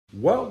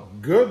Well,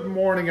 good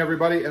morning,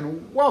 everybody,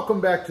 and welcome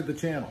back to the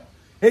channel.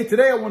 Hey,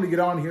 today I want to get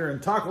on here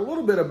and talk a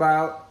little bit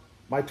about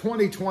my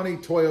 2020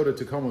 Toyota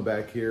Tacoma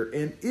back here,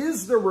 and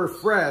is the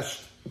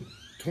refreshed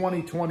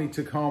 2020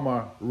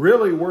 Tacoma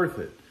really worth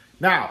it?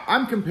 Now,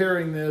 I'm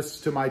comparing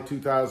this to my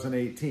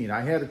 2018.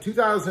 I had a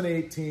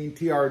 2018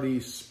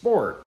 TRD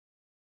Sport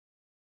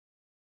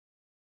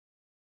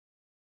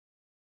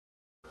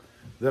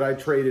that I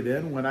traded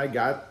in when I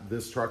got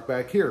this truck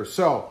back here.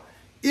 So,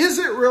 is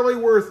it really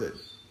worth it?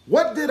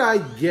 What did I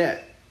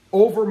get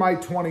over my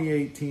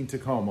 2018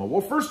 Tacoma?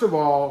 Well, first of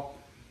all,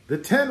 the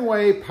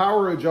 10-way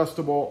power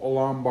adjustable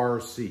lumbar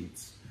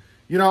seats.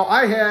 You know,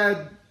 I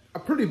had a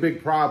pretty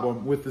big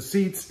problem with the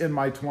seats in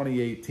my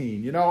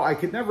 2018. You know, I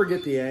could never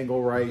get the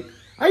angle right.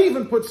 I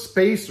even put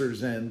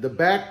spacers in the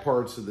back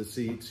parts of the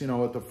seats, you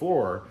know, at the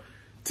floor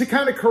to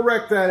kind of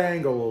correct that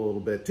angle a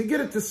little bit, to get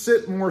it to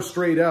sit more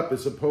straight up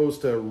as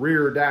opposed to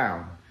rear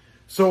down.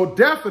 So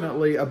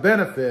definitely a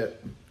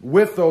benefit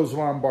with those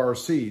lumbar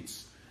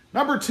seats.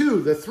 Number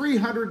two, the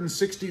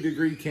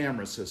 360-degree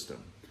camera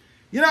system.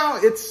 You know,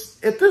 it's,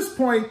 at this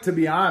point, to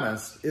be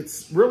honest,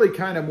 it's really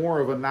kind of more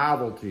of a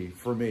novelty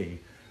for me.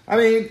 I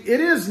mean, it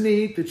is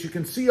neat that you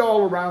can see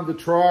all around the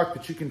truck,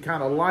 that you can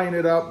kind of line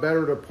it up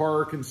better to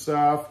park and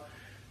stuff.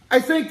 I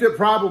think that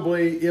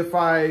probably if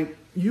I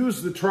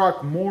use the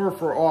truck more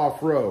for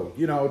off-road,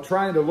 you know,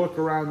 trying to look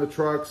around the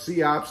truck,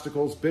 see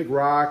obstacles, big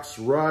rocks,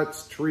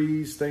 ruts,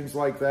 trees, things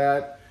like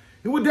that,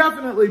 it would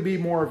definitely be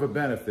more of a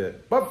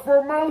benefit. But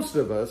for most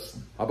of us,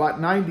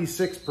 about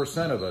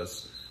 96% of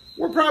us,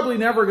 we're probably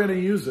never going to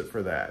use it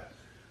for that.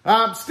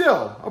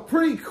 Still, a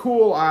pretty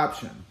cool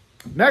option.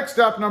 Next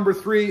up, number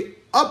three,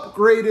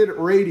 upgraded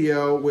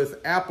radio with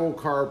Apple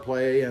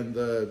CarPlay and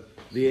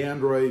the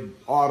Android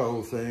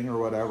Auto thing or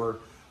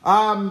whatever.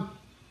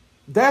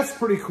 That's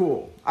pretty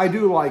cool. I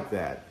do like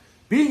that.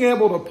 Being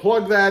able to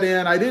plug that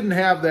in, I didn't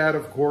have that,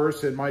 of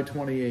course, in my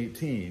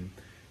 2018.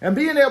 And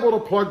being able to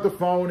plug the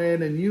phone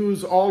in and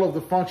use all of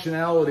the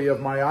functionality of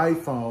my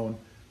iPhone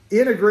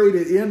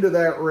integrated into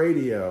that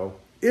radio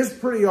is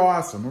pretty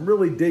awesome. I'm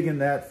really digging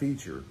that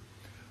feature.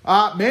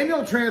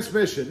 Manual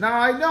transmission. Now,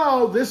 I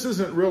know this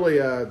isn't really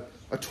a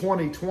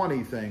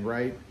 2020 thing,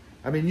 right?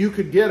 I mean, you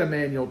could get a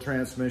manual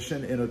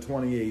transmission in a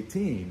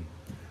 2018.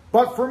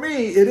 But for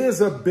me, it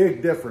is a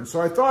big difference. So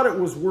I thought it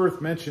was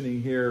worth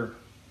mentioning here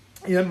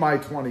in my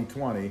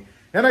 2020.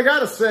 And I got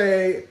to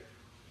say,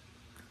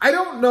 I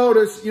don't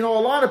notice, you know,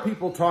 a lot of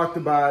people talked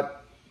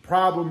about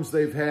problems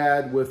they've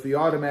had with the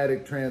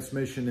automatic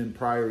transmission in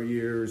prior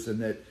years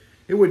and that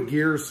it would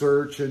gear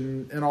search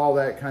and all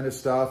that kind of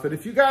stuff. And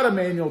if you got a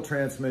manual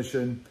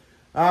transmission,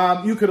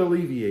 you could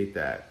alleviate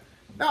that.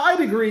 Now,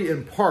 I'd agree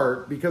in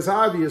part because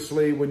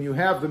obviously when you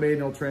have the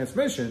manual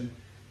transmission,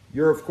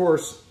 you're, of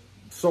course,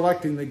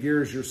 selecting the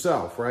gears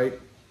yourself, right?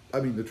 I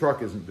mean, the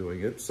truck isn't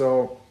doing it.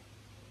 So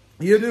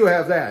you do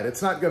have that.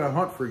 It's not going to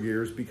hunt for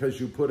gears because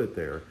you put it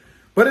there.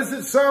 But is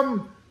it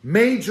some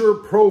major,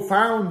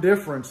 profound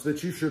difference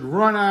that you should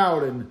run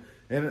out and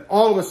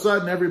all of a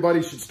sudden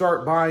everybody should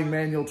start buying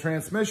manual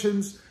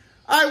transmissions?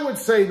 I would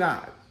say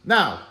not.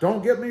 Now,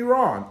 don't get me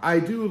wrong. I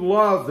do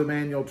love the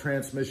manual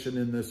transmission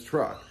in this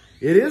truck.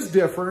 It is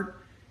different.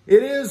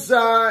 It is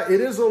a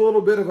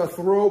little bit of a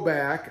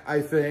throwback,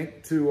 I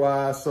think,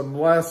 to some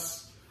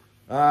less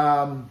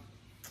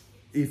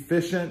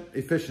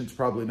efficient's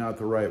probably not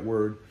the right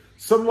word,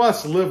 some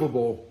less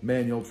livable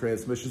manual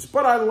transmissions,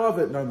 but I love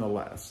it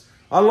nonetheless.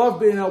 I love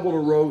being able to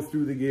row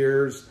through the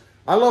gears.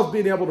 I love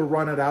being able to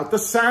run it out. The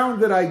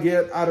sound that I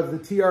get out of the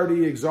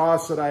TRD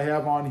exhaust that I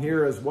have on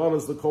here, as well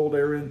as the cold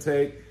air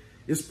intake,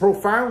 is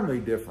profoundly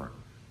different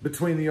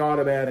between the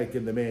automatic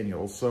and the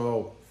manual.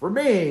 So for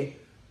me,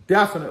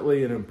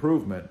 definitely an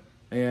improvement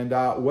and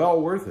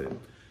well worth it.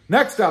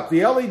 Next up,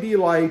 the LED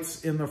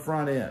lights in the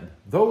front end.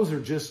 Those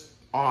are just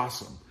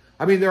awesome.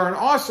 I mean, they're an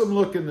awesome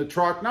look in the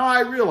truck. Now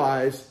I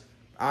realize,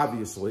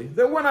 obviously,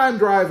 that when I'm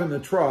driving the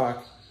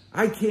truck,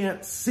 I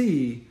can't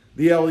see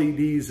the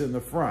LEDs in the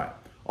front.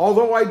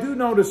 Although I do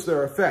notice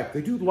their effect.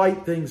 They do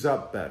light things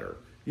up better.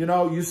 You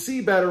know, you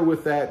see better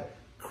with that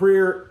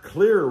clear,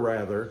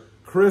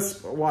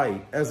 crisp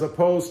light as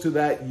opposed to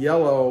that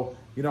yellow,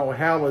 you know,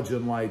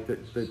 halogen light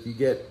that you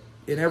get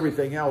in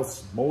everything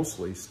else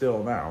mostly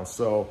still now.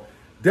 So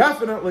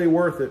definitely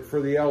worth it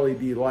for the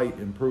LED light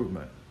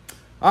improvement.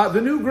 The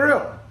new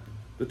grille.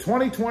 The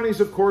 2020s,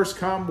 of course,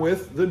 come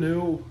with the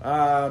new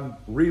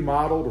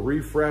remodeled,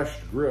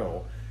 refreshed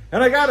grille.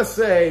 And I gotta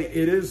say,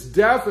 it is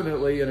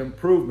definitely an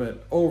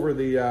improvement over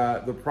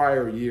the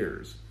prior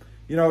years.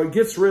 You know, it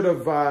gets rid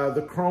of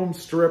the chrome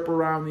strip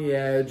around the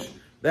edge,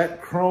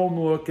 that chrome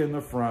look in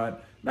the front.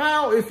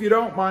 Now, if you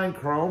don't mind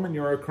chrome and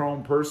you're a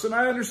chrome person,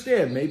 I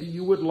understand. Maybe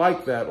you would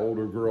like that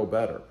older grille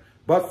better.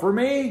 But for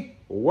me,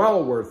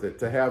 well worth it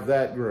to have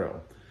that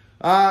grille.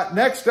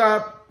 Next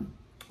up,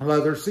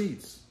 leather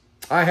seats.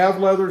 I have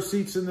leather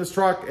seats in this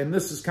truck, and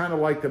this is kind of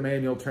like the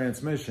manual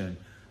transmission.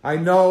 I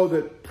know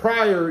that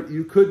prior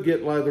you could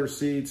get leather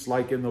seats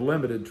like in the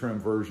limited trim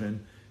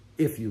version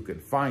if you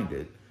could find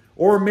it.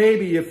 Or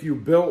maybe if you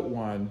built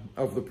one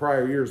of the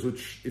prior years,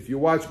 which if you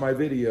watch my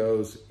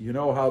videos, you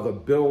know how the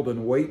build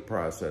and weight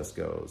process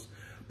goes.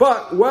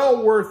 But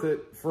well worth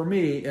it for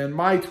me in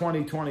my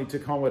 2020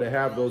 Tacoma to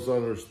have those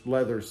other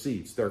leather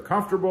seats. They're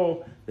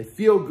comfortable, they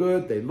feel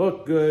good, they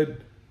look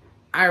good.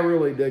 I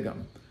really dig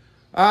them.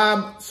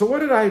 So what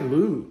did I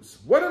lose?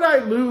 What did I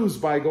lose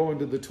by going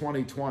to the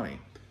 2020?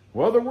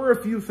 Well, there were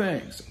a few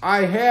things.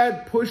 I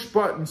had push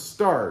button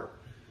start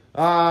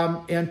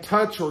and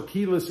touch or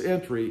keyless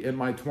entry in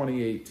my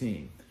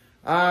 2018.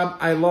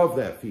 I love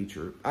that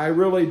feature. I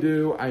really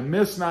do. I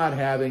miss not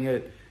having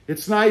it.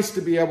 It's nice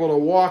to be able to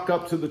walk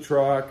up to the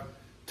truck,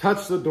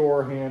 touch the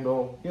door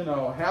handle, you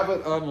know, have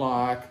it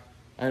unlock.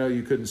 I know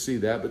you couldn't see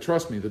that, but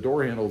trust me, the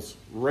door handle's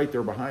right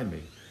there behind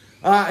me.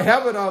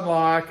 Have it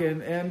unlock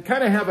and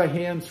kind of have a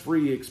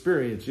hands-free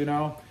experience, you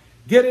know.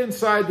 Get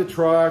inside the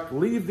truck,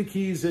 leave the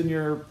keys in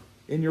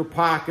your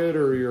pocket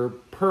or your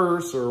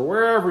purse or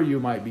wherever you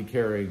might be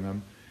carrying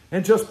them,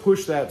 and just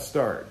push that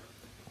start.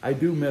 I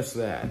do miss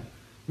that.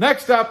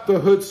 Next up, the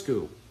hood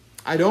scoop.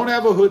 I don't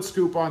have a hood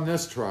scoop on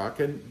this truck,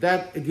 and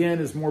that, again,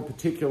 is more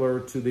particular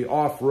to the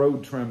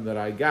off-road trim that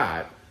I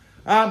got.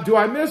 Do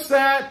I miss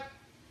that?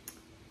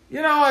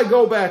 You know, I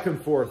go back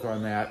and forth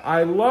on that.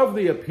 I love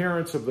the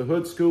appearance of the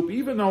hood scoop,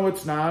 even though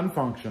it's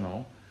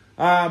non-functional.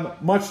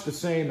 Much the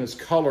same as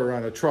color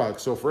on a truck.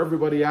 So for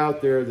everybody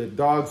out there that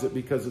dogs it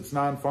because it's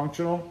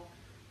non-functional,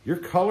 your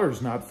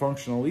color's not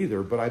functional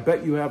either, but I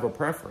bet you have a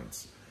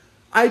preference.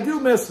 I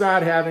do miss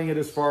not having it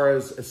as far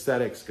as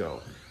aesthetics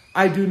go.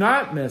 I do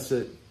not miss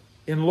it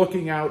in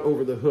looking out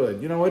over the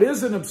hood. You know, it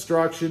is an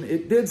obstruction.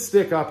 It did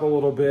stick up a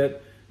little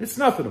bit. It's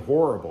nothing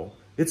horrible.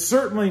 It's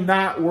certainly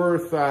not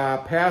worth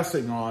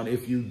passing on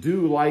if you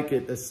do like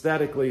it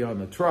aesthetically on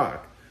the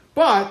truck.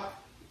 But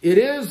it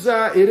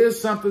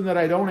is something that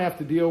I don't have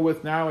to deal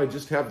with now. I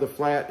just have the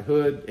flat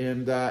hood,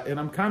 and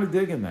I'm kind of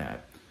digging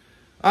that.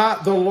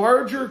 The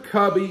larger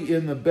cubby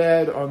in the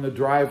bed on the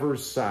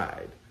driver's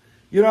side.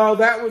 You know,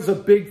 that was a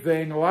big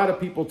thing. A lot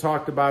of people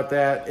talked about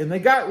that, and they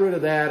got rid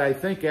of that, I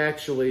think,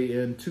 actually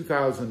in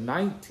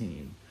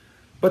 2019.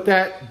 But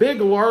that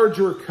big,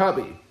 larger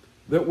cubby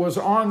that was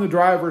on the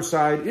driver's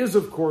side is,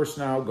 of course,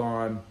 now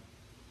gone.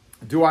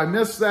 Do I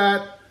miss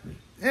that?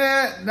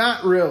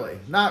 Not really.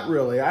 Not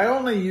really. I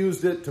only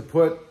used it to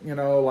put, you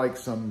know, like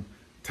some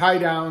tie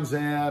downs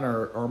in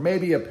or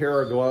maybe a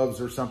pair of gloves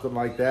or something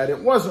like that. It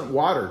wasn't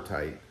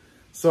watertight.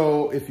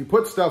 So if you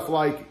put stuff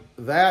like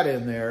that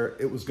in there,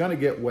 it was going to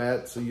get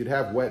wet. So you'd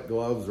have wet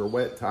gloves or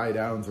wet tie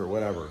downs or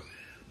whatever.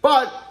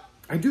 But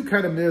I do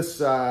kind of miss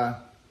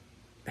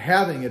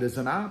having it as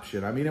an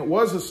option. I mean, it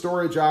was a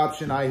storage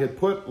option. I had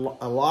put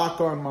a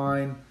lock on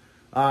mine.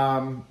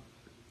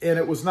 And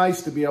it was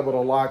nice to be able to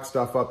lock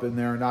stuff up in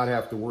there and not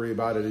have to worry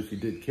about it if you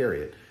did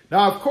carry it.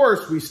 Now, of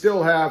course, we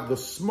still have the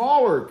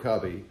smaller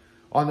cubby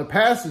on the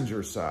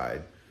passenger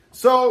side.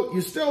 So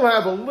you still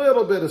have a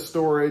little bit of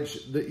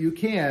storage that you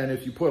can,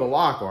 if you put a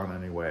lock on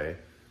anyway,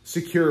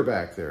 secure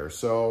back there.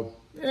 So,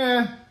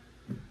 yeah.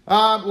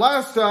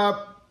 Last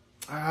up,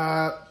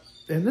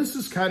 and this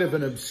is kind of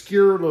an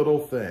obscure little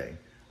thing.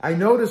 I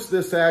noticed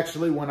this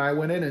actually when I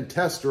went in and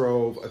test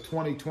drove a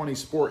 2020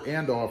 Sport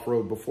and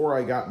off-road before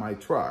I got my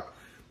truck.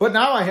 But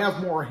now I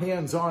have more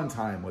hands-on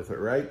time with it,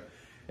 right?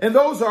 And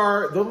those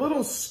are the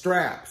little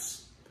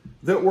straps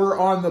that were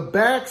on the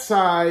back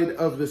side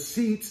of the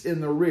seats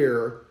in the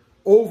rear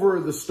over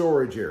the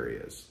storage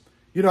areas.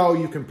 You know,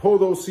 you can pull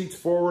those seats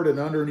forward and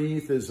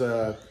underneath is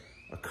a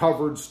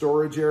covered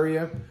storage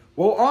area.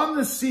 Well, on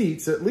the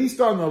seats, at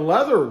least on the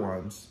leather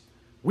ones,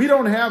 we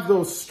don't have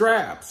those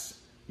straps.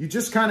 You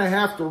just kind of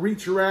have to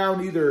reach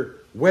around, either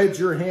wedge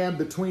your hand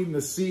between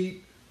the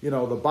seat, you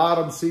know, the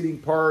bottom seating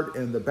part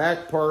and the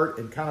back part,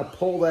 and kind of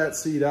pull that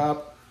seat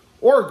up,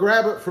 or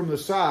grab it from the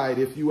side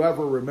if you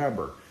ever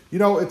remember. You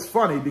know, it's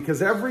funny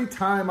because every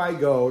time I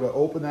go to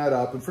open that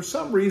up, and for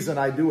some reason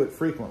I do it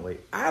frequently,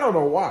 I don't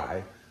know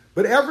why,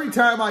 but every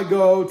time I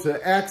go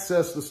to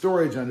access the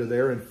storage under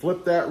there and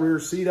flip that rear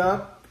seat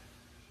up,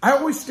 I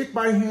always stick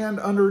my hand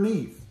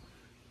underneath,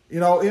 you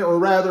know, or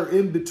rather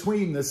in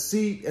between the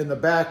seat and the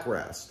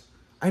backrest.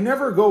 I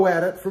never go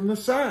at it from the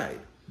side,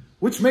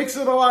 which makes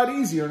it a lot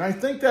easier. And I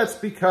think that's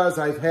because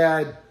I've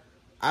had,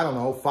 I don't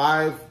know,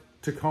 5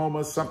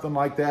 Tacomas, something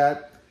like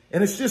that.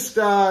 And it's just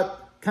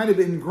kind of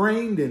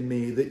ingrained in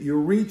me that you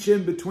reach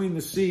in between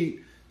the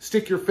seat,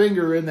 stick your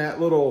finger in that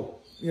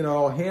little, you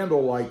know,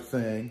 handle-like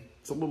thing.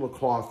 It's a little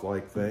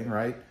cloth-like thing,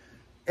 right?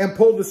 And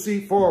pull the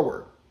seat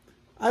forward.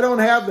 I don't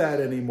have that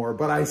anymore,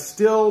 but I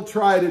still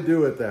try to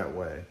do it that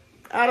way.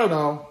 I don't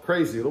know,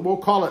 crazy. We'll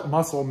call it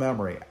muscle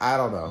memory. I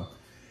don't know.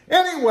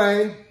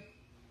 Anyway,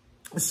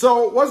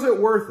 so was it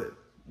worth it?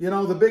 You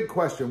know, the big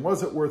question,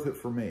 was it worth it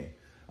for me?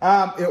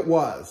 It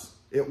was.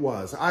 It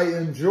was. I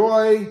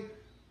enjoy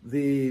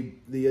the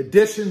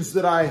additions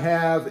that I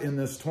have in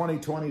this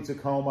 2020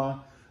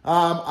 Tacoma.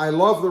 I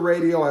love the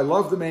radio. I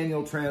love the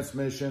manual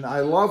transmission. I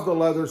love the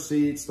leather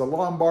seats, the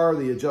lumbar,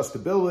 the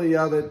adjustability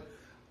of it.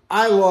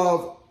 I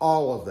love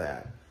all of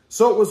that.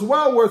 So it was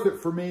well worth it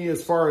for me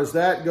as far as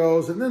that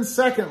goes. And then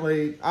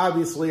secondly,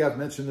 obviously I've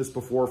mentioned this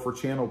before for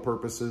channel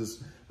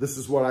purposes. This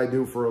is what I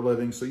do for a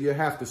living, so you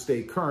have to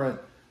stay current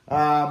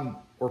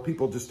or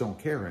people just don't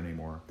care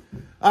anymore.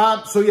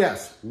 So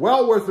yes,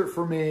 well worth it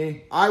for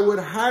me. I would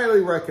highly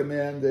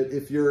recommend that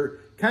if you're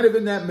kind of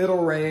in that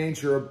middle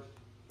range, you're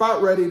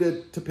about ready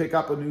to pick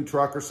up a new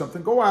truck or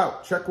something, go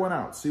out, check one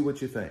out, see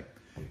what you think.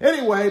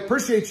 Anyway,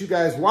 appreciate you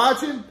guys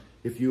watching.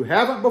 If you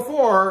haven't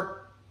before,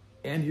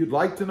 and you'd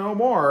like to know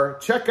more,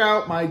 check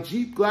out my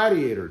Jeep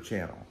Gladiator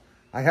channel.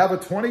 I have a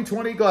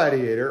 2020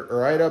 Gladiator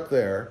right up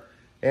there,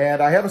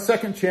 and I have a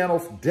second channel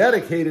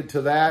dedicated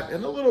to that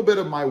and a little bit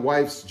of my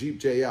wife's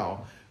Jeep JL.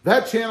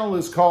 That channel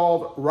is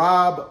called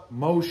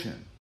RobMotive.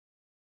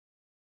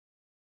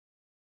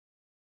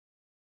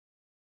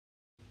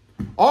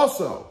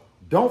 Also,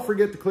 don't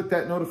forget to click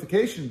that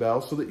notification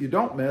bell so that you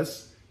don't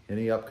miss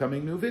any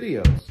upcoming new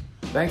videos.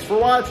 Thanks for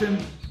watching.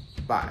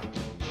 Bye.